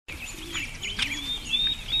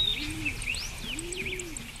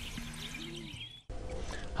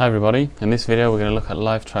Hi everybody, in this video we're going to look at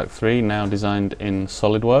LifeTrac 3, now designed in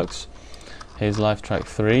SolidWorks. Here's LifeTrac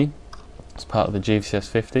 3, it's part of the GCS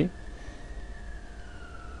 50.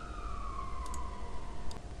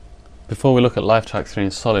 Before we look at LifeTrac 3 in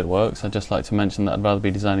SolidWorks, I'd just like to mention that I'd rather be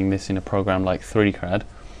designing this in a program like FreeCAD,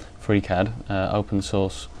 open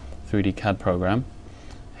source 3D CAD program.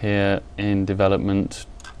 Here in development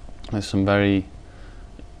there's some very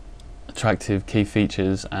attractive key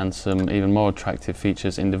features and some even more attractive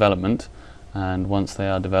features in development, and once they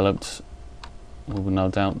are developed we will no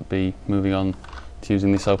doubt be moving on to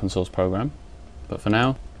using this open source program. But for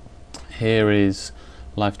now, here is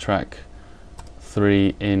LifeTrac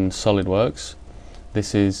 3 in SolidWorks.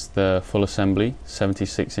 This is the full assembly,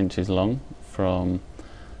 76 inches long from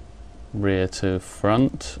rear to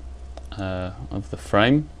front of the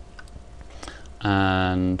frame,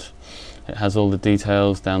 and it has all the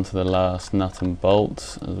details down to the last nut and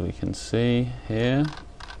bolt, as we can see here.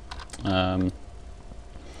 The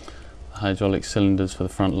hydraulic cylinders for the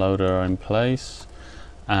front loader are in place,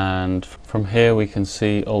 and from here we can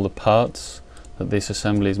see all the parts that this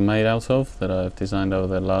assembly is made out of that I've designed over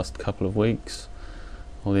the last couple of weeks.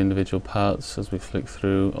 All the individual parts as we flick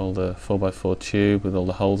through, all the 4x4 tube with all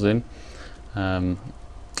the holes in. A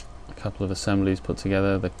couple of assemblies put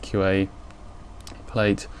together, the QA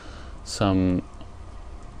plate, some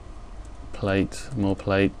plate, more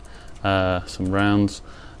plate, some rounds.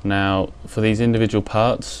 Now for these individual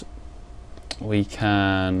parts we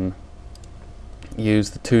can use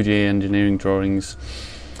the 2D engineering drawings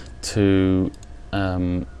to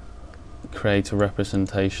create a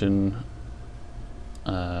representation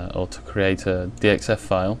or to create a DXF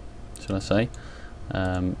file, should I say,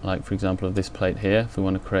 like for example of this plate here. If we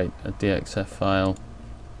want to create a DXF file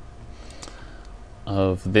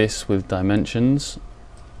of this with dimensions,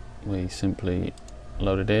 we simply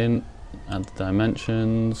load it in, add the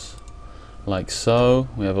dimensions like so.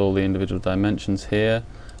 We have all the individual dimensions here,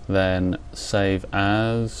 then save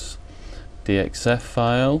as DXF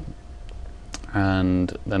file,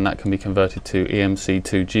 and then that can be converted to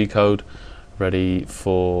EMC2G code, ready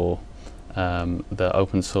for the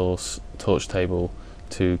open source torch table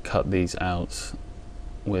to cut these out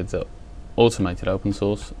with the automated open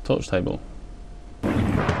source torch table.